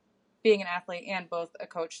 being an athlete and both a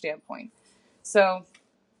coach standpoint. So,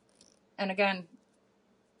 and again,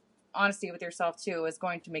 honesty with yourself too is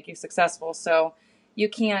going to make you successful. So you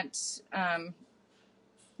can't,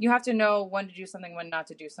 you have to know when to do something, when not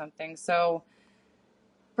to do something. So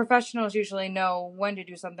professionals usually know when to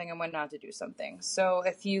do something and when not to do something. So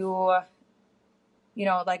if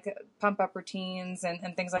like pump up routines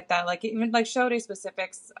and things like that, like even like show day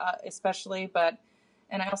specifics, especially,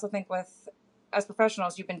 and I also think as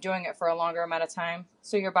professionals, you've been doing it for a longer amount of time.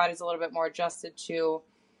 So your body's a little bit more adjusted to,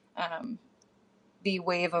 the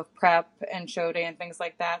wave of prep and show day and things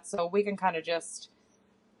like that. So we can kind of just,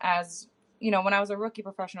 when I was a rookie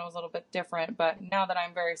professional, it was a little bit different, but now that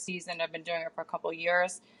I'm very seasoned, I've been doing it for a couple of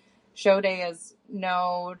years. Show day is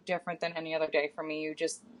no different than any other day for me. You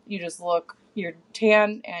just look, you're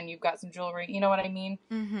tan and you've got some jewelry. You know what I mean?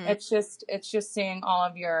 Mm-hmm. It's just seeing all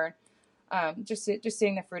of your, just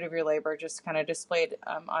seeing the fruit of your labor, just kind of displayed,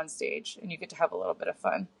 on stage, and you get to have a little bit of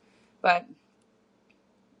fun. But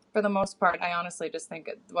for the most part, I honestly just think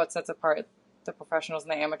what sets apart the professionals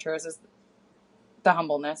and the amateurs is the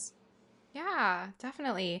humbleness. Yeah,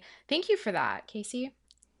 definitely. Thank you for that, Casey.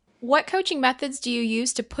 What coaching methods do you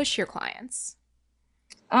use to push your clients?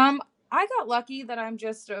 Um, I got lucky that I'm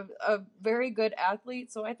just a very good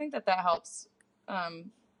athlete, so I think that helps.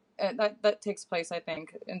 That takes place, I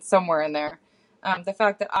think, in somewhere in there. The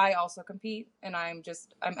fact that I also compete, and I'm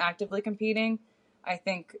actively competing, I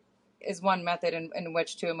think is one method in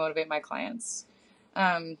which to motivate my clients.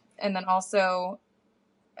 And then also,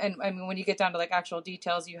 and I mean, when you get down to like actual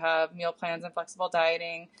details, you have meal plans and flexible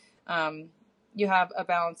dieting. Um, you have a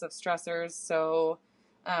balance of stressors. So,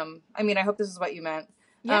 I mean, I hope this is what you meant.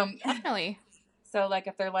 Yeah, Um, definitely. so like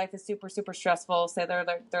if their life is super, super stressful, say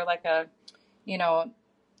they're like you know,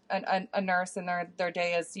 a nurse, and their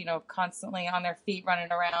day is, constantly on their feet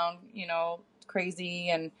running around, crazy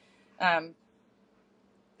and, um,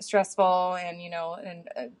 stressful, and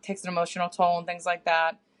and takes an emotional toll and things like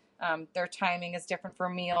that. Their timing is different for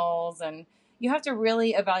meals, and you have to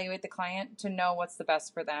really evaluate the client to know what's the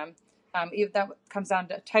best for them. If that comes down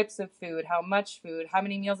to types of food, how much food, how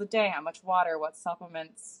many meals a day, how much water, what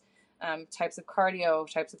supplements, types of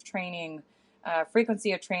cardio, types of training,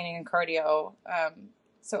 frequency of training and cardio.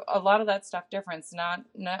 So a lot of that stuff difference. Not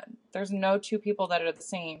there's no two people that are the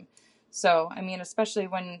same. So I mean, especially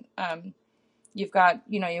when, you've got,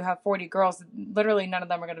 you have 40 girls, literally none of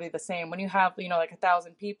them are going to be the same. When you have, like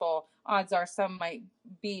 1,000 people, odds are some might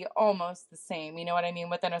be almost the same, you know what I mean,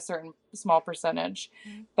 within a certain small percentage.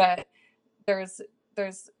 But there's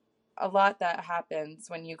a lot that happens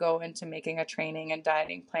when you go into making a training and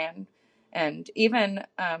dieting plan, and even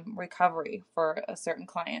recovery for a certain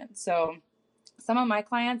client. So some of my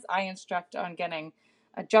clients I instruct on getting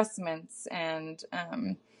adjustments and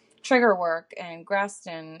trigger work and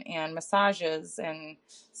Graston and massages and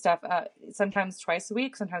stuff, sometimes twice a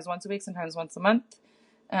week, sometimes once a week, sometimes once a month.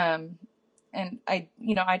 And I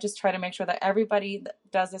just try to make sure that everybody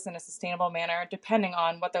does this in a sustainable manner, depending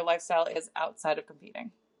on what their lifestyle is outside of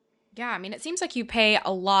competing. Yeah, I mean, it seems like you pay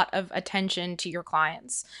a lot of attention to your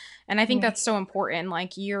clients. And I think that's so important.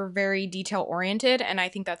 Like, you're very detail oriented, and I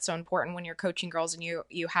think that's so important when you're coaching girls and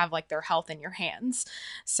you have like their health in your hands.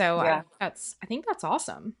 So Yeah. I think that's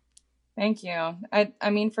awesome. Thank you. I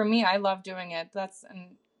mean, for me, I love doing it.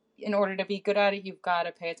 In order to be good at it, you've got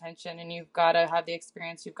to pay attention, and you've got to have the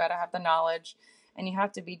experience, you've got to have the knowledge, and you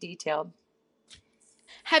have to be detailed.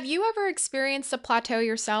 Have you ever experienced a plateau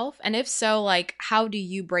yourself? And if so, like, how do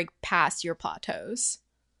you break past your plateaus?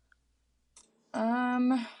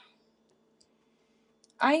 I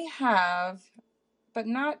have, but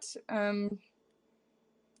not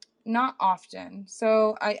often.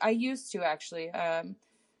 So I used to actually.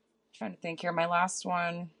 Trying to think here. My last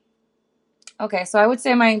one. Okay, so I would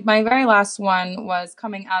say my very last one was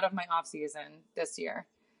coming out of my off season this year,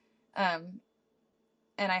 and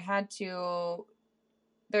I had to.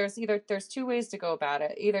 There's two ways to go about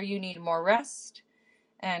it. Either you need more rest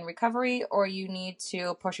and recovery, or you need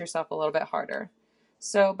to push yourself a little bit harder.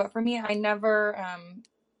 So, but for me, I never,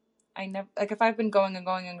 like, if I've been going and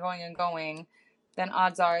going and going and going, then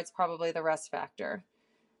odds are it's probably the rest factor.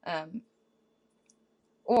 Um,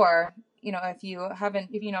 or, if you have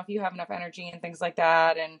enough energy and things like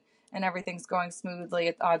that, and everything's going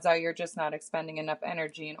smoothly, odds are you're just not expending enough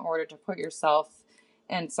energy in order to put yourself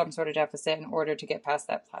in some sort of deficit in order to get past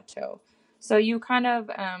that plateau. So you kind of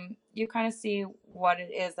see what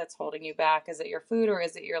it is that's holding you back. Is it your food, or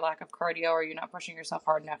is it your lack of cardio, or you're not pushing yourself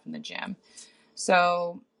hard enough in the gym?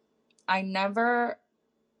 So I never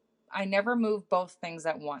move both things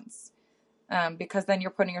at once, because then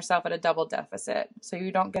you're putting yourself at a double deficit. So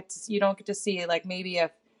you don't get to see, like, maybe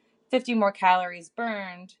if 50 more calories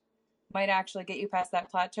burned might actually get you past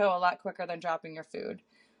that plateau a lot quicker than dropping your food.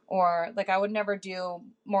 Or, like, I would never do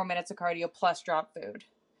more minutes of cardio plus drop food,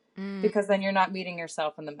 because then you're not meeting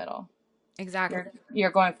yourself in the middle. Exactly.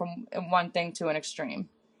 You're going from one thing to an extreme.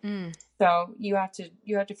 So you have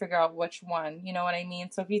to figure out which one, you know what I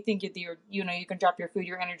mean? So if you think you can drop your food,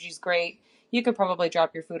 your energy's great, you could probably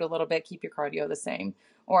drop your food a little bit, keep your cardio the same,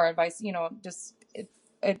 or advice, just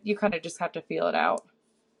you kind of just have to feel it out.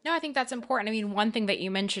 No, I think that's important. I mean, one thing that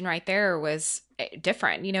you mentioned right there was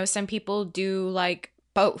different. Some people do like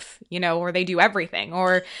both, or they do everything,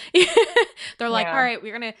 or they're like, all Yeah. right,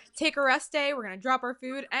 we're going to take a rest day, we're going to drop our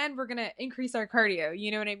food, and we're going to increase our cardio.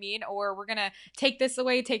 You know what I mean? Or we're going to take this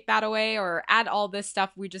away, take that away, or add all this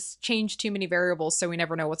stuff. We just change too many variables, so we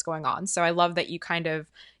never know what's going on. So I love that you kind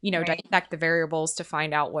of, Right. dissect the variables to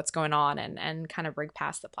find out what's going on and kind of break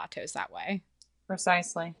past the plateaus that way.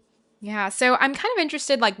 Precisely. Yeah, so I'm kind of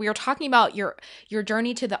interested, like we were talking about your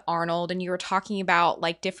journey to the Arnold, and you were talking about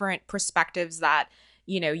like different perspectives that,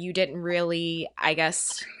 you didn't really, I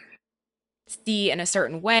guess, see in a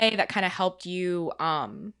certain way that kind of helped you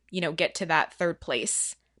get to that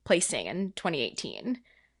placing in 2018.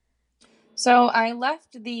 So I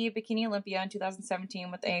left the Bikini Olympia in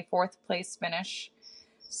 2017 with a fourth place finish.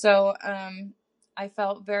 So I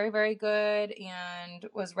felt very, very good and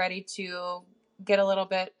was ready to get a little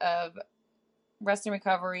bit of rest and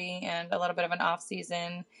recovery and a little bit of an off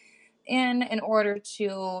season in order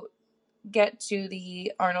to get to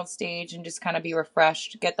the Arnold stage and just kind of be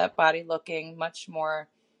refreshed, get that body looking much more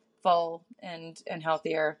full and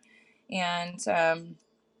healthier. And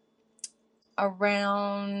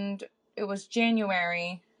around, it was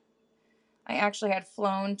January, I actually had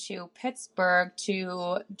flown to Pittsburgh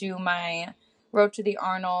to do my Road to the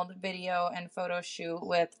Arnold video and photo shoot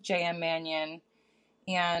with JM Mannion.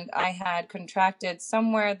 And I had contracted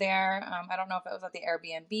somewhere there. I don't know if it was at the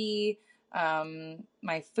Airbnb,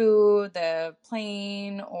 my food, the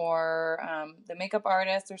plane, or the makeup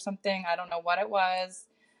artist or something. I don't know what it was.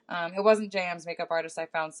 It wasn't JM's makeup artist. I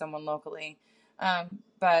found someone locally.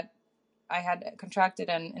 But I had contracted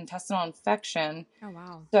an intestinal infection. Oh,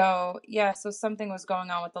 wow. So, yeah, so something was going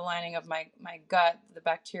on with the lining of my gut. The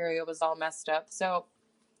bacteria was all messed up. So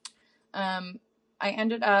I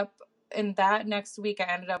ended up, in that next week, I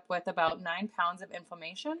ended up with about 9 pounds of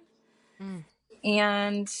inflammation.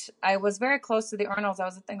 And I was very close to the Arnolds. I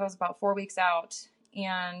think I was about 4 weeks out.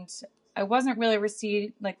 And I wasn't really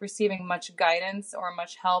receiving much guidance or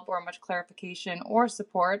much help or much clarification or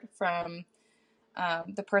support from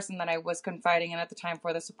the person that I was confiding in at the time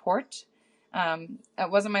for the support. It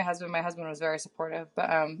wasn't my husband. My husband was very supportive, but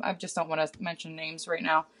I just don't want to mention names right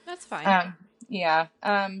now. That's fine. Yeah.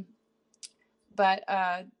 But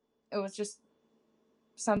it was just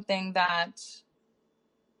something that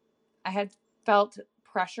I had felt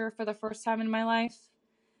pressure for the first time in my life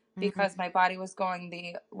because my body was going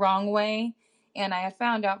the wrong way. And I had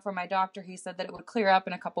found out from my doctor, he said that it would clear up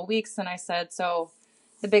in a couple weeks. And I said, so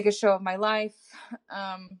the biggest show of my life,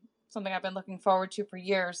 something I've been looking forward to for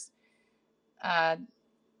years, I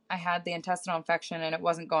had the intestinal infection and it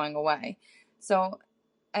wasn't going away. So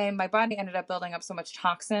my body ended up building up so much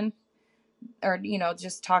toxin or,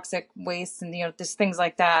 just toxic waste and, just things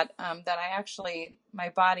like that, that my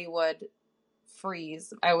body would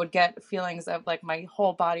freeze. I would get feelings of like my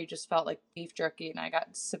whole body just felt like beef jerky, and I got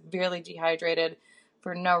severely dehydrated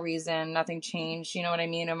for no reason. Nothing changed, you know what I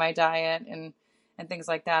mean, in my diet and things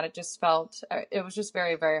like that. It was just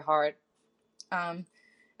very, very hard. And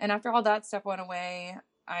after all that stuff went away,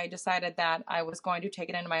 I decided that I was going to take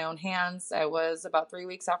it into my own hands. I was about 3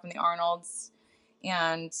 weeks out from the Arnold's,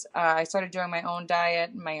 and I started doing my own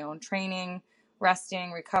diet, my own training,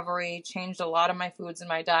 resting, recovery, changed a lot of my foods in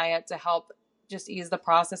my diet to help just ease the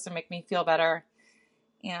process and make me feel better.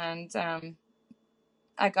 And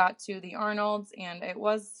I got to the Arnold's, and I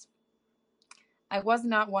was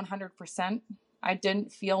not 100%. I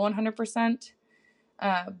didn't feel 100%,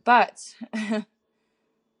 but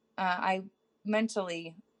I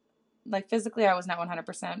mentally, like physically I was not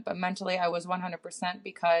 100%, but mentally I was 100%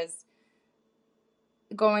 because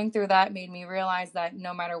going through that made me realize that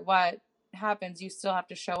no matter what happens, you still have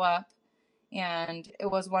to show up. And it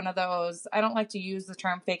was one of those, I don't like to use the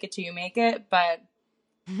term fake it till you make it, but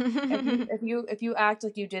if you act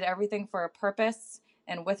like you did everything for a purpose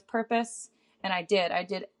and with purpose, and I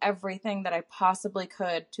did everything that I possibly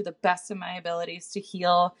could to the best of my abilities to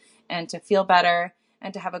heal and to feel better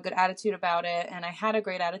and to have a good attitude about it. And I had a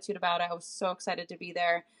great attitude about it. I was so excited to be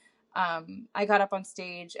there. I got up on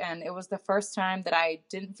stage, and it was the first time that I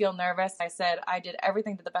didn't feel nervous. I said, I did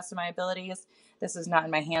everything to the best of my abilities. This is not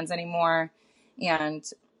in my hands anymore. And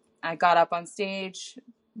I got up on stage,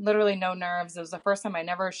 literally no nerves. It was the first time I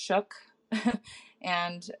never shook.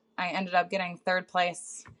 And I ended up getting third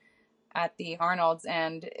place at the Arnold's.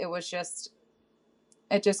 And it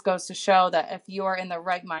just goes to show that if you are in the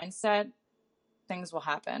right mindset, things will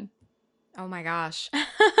happen. Oh my gosh.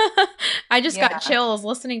 I just got chills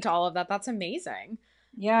listening to all of that. That's amazing.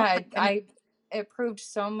 Yeah, it proved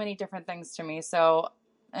so many different things to me. So,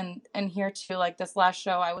 and here too, like this last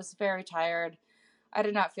show, I was very tired. I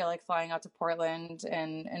did not feel like flying out to Portland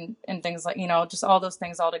and things like, just all those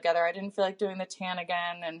things all together. I didn't feel like doing the tan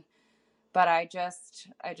again. But I just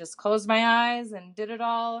closed my eyes and did it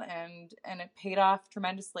all. And it paid off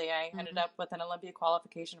tremendously. I ended up with an Olympia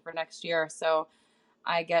qualification for next year. So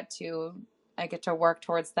I get to work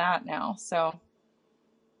towards that now. So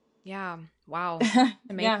yeah. Wow.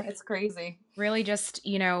 Yeah, it's crazy. Really just,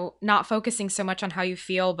 not focusing so much on how you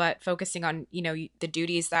feel, but focusing on, the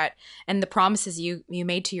duties and the promises you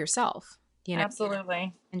made to yourself,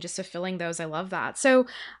 Absolutely. And just fulfilling those. I love that. So,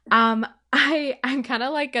 I'm kind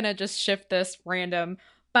of like gonna just shift this random,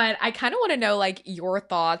 but I kind of want to know like your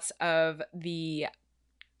thoughts of the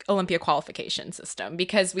Olympia qualification system,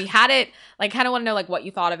 because we had it, like, kind of want to know like what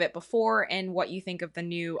you thought of it before and what you think of the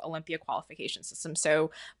new Olympia qualification system. So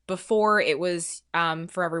before, it was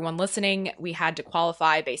for everyone listening, we had to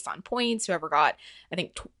qualify based on points. Whoever got, I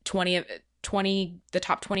think, 20, the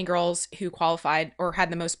top 20 girls who qualified or had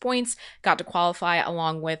the most points got to qualify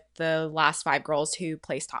along with the last 5 girls who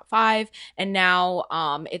placed top 5. And now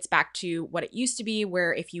it's back to what it used to be,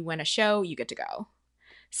 where if you win a show, you get to go.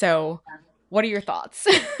 So what are your thoughts?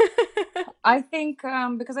 I think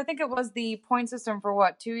because I think it was the point system for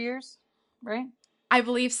what, 2 years, right? I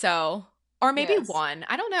believe so. Or maybe Yes. 1.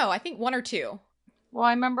 I don't know. I think 1 or 2. Well,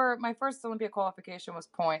 I remember my first Olympia qualification was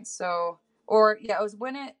points. So, or yeah, it was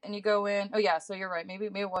win it and you go in. Oh yeah, so you're right. Maybe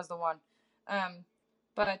it was the 1.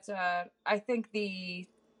 But I think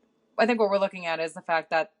what we're looking at is the fact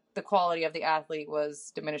that the quality of the athlete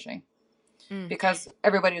was diminishing because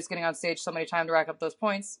everybody was getting on stage so many times to rack up those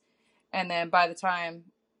points. And then by the time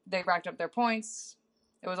they racked up their points,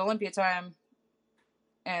 it was Olympia time,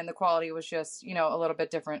 and the quality was just, a little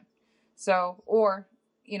bit different. So, or,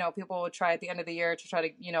 people would try at the end of the year to try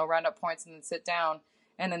to, round up points and then sit down,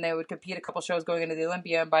 and then they would compete a couple shows going into the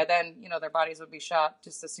Olympia, and by then, their bodies would be shot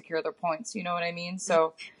just to secure their points. You know what I mean?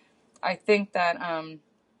 So I think that,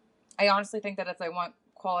 I honestly think that if they want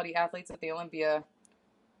quality athletes at the Olympia,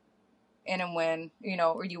 in and win,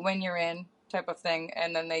 or you win, you're in type of thing.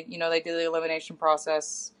 And then they do the elimination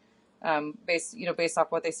process based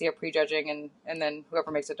off what they see at prejudging, and then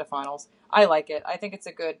whoever makes it to finals. I like it. I think it's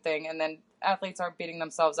a good thing. And then athletes aren't beating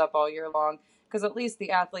themselves up all year long, because at least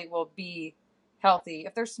the athlete will be healthy.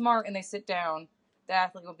 If they're smart and they sit down, the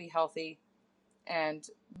athlete will be healthy and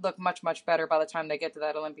look much, much better by the time they get to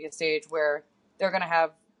that Olympia stage, where they're going to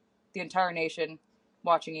have the entire nation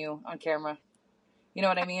watching you on camera. You know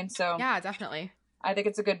what I mean? So Yeah, definitely. I think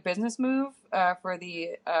it's a good business move for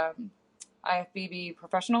the IFBB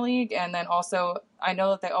Professional League. And then also, I know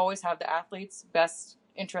that they always have the athletes' best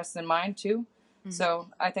interests in mind, too. Mm-hmm. So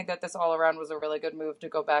I think that this all around was a really good move to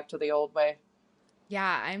go back to the old way.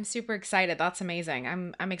 Yeah, I'm super excited. That's amazing.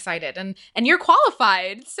 I'm excited. And you're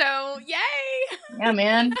qualified. So, yay! Yeah,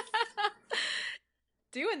 man.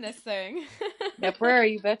 Doing this thing. Yep, where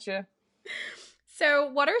you betcha. So,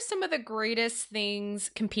 what are some of the greatest things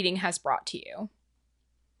competing has brought to you?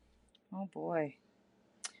 Oh boy.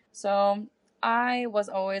 So, I was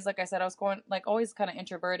always, like I said, always kind of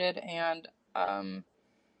introverted, and I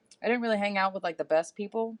didn't really hang out with like the best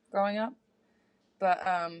people growing up. But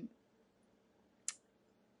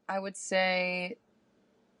I would say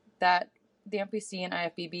that the NPC and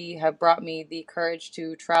IFBB have brought me the courage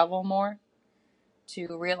to travel more,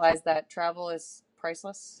 to realize that travel is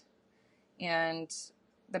priceless, and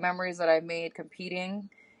the memories that I've made competing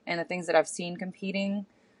and the things that I've seen competing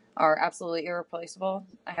are absolutely irreplaceable.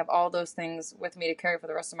 I have all those things with me to carry for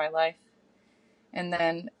the rest of my life. And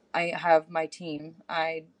then I have my team.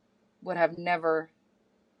 I would have never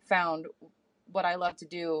found what I love to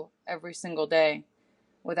do every single day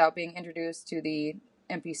without being introduced to the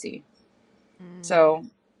NPC. So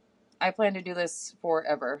I plan to do this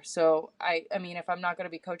forever. So I mean, if I'm not going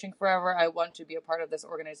to be coaching forever, I want to be a part of this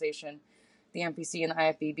organization, the NPC and the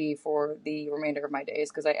IFBB, for the remainder of my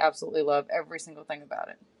days, because I absolutely love every single thing about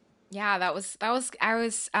it. Yeah, that was I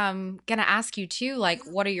was gonna ask you too, like,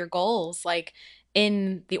 what are your goals like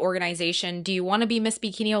in the organization? Do you want to be Miss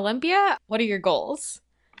Bikini Olympia? What are your goals?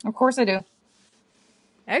 Of course I do.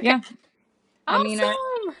 Okay. Yeah. Awesome. I mean,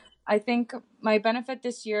 I think my benefit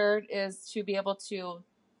this year is to be able to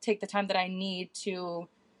take the time that I need to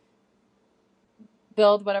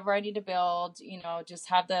build whatever I need to build, just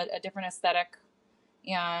have a different aesthetic,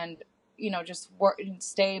 and, just work and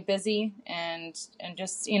stay busy, and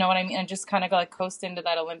just, you know what I mean? And just kind of like coast into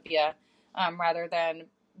that Olympia, rather than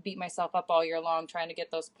beat myself up all year long trying to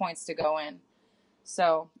get those points to go in.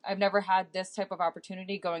 So I've never had this type of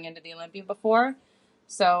opportunity going into the Olympia before.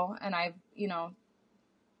 So, and I've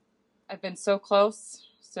been so close.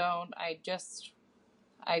 So I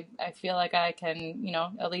feel like I can,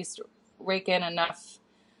 at least rake in enough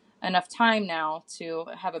time now to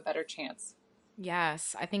have a better chance.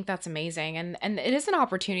 Yes, I think that's amazing. And it is an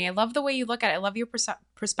opportunity. I love the way you look at it. I love your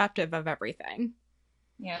perspective of everything.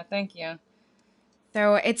 Yeah, thank you.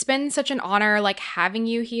 So it's been such an honor, like, having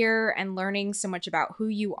you here and learning so much about who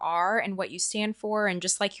you are and what you stand for, and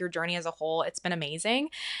just like your journey as a whole. It's been amazing.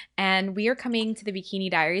 And we are coming to the Bikini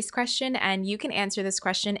Diaries question, and you can answer this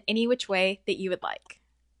question any which way that you would like.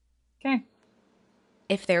 Okay.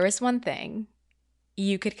 If there was one thing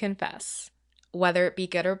you could confess, whether it be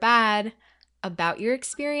good or bad, about your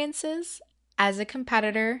experiences as a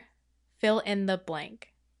competitor, fill in the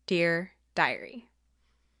blank. Dear Diary.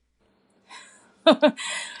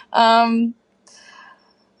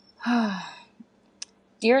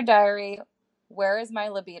 Dear Diary, where is my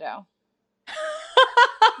libido?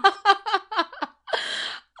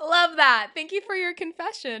 Love that. Thank you for your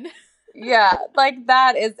confession. Yeah, like,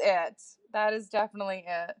 that is it. That is definitely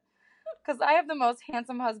it. Because I have the most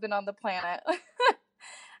handsome husband on the planet.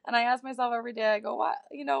 And I ask myself every day, I go,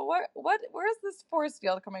 where's this force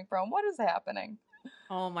field coming from? What is happening?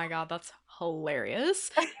 Oh my God, that's hilarious.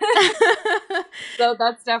 So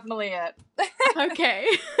that's definitely it. Okay.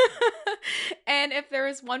 And if there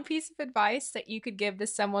was one piece of advice that you could give to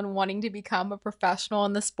someone wanting to become a professional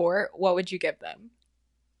in the sport, what would you give them?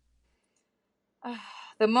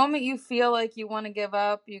 The moment you feel like you want to give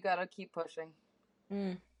up, you got to keep pushing.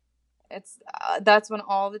 That's when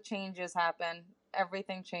all the changes happen.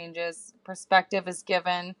 Everything changes. Perspective is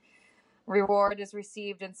given. Reward is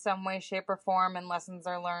received in some way, shape, or form, and lessons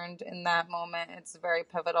are learned in that moment. It's very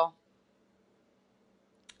pivotal.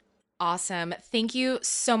 Awesome. Thank you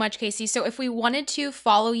so much, Casey. So if we wanted to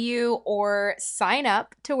follow you or sign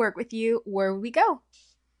up to work with you, where would we go?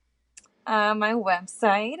 My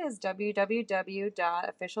website is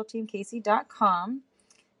www.officialteamcasey.com.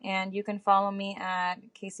 And you can follow me at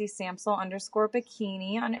Casey Samsel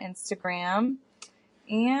 _bikini on Instagram.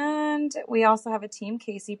 And we also have a Team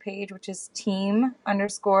Casey page, which is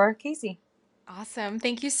team_Casey. Awesome.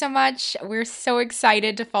 Thank you so much. We're so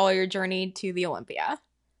excited to follow your journey to the Olympia.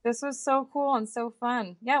 This was so cool and so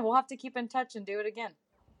fun. Yeah, we'll have to keep in touch and do it again.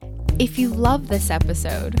 If you love this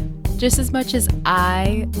episode, just as much as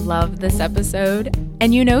I love this episode,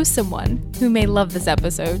 and you know someone who may love this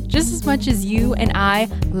episode just as much as you and I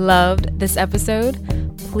loved this episode,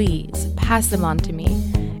 please pass them on to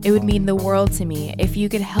me. It would mean the world to me if you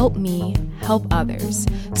could help me help others.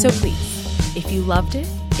 So please, if you loved it,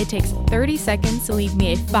 it takes 30 seconds to leave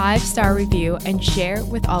me a 5-star review and share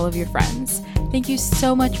with all of your friends. Thank you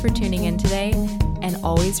so much for tuning in today, and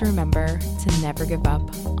always remember to never give up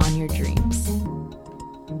on your dreams.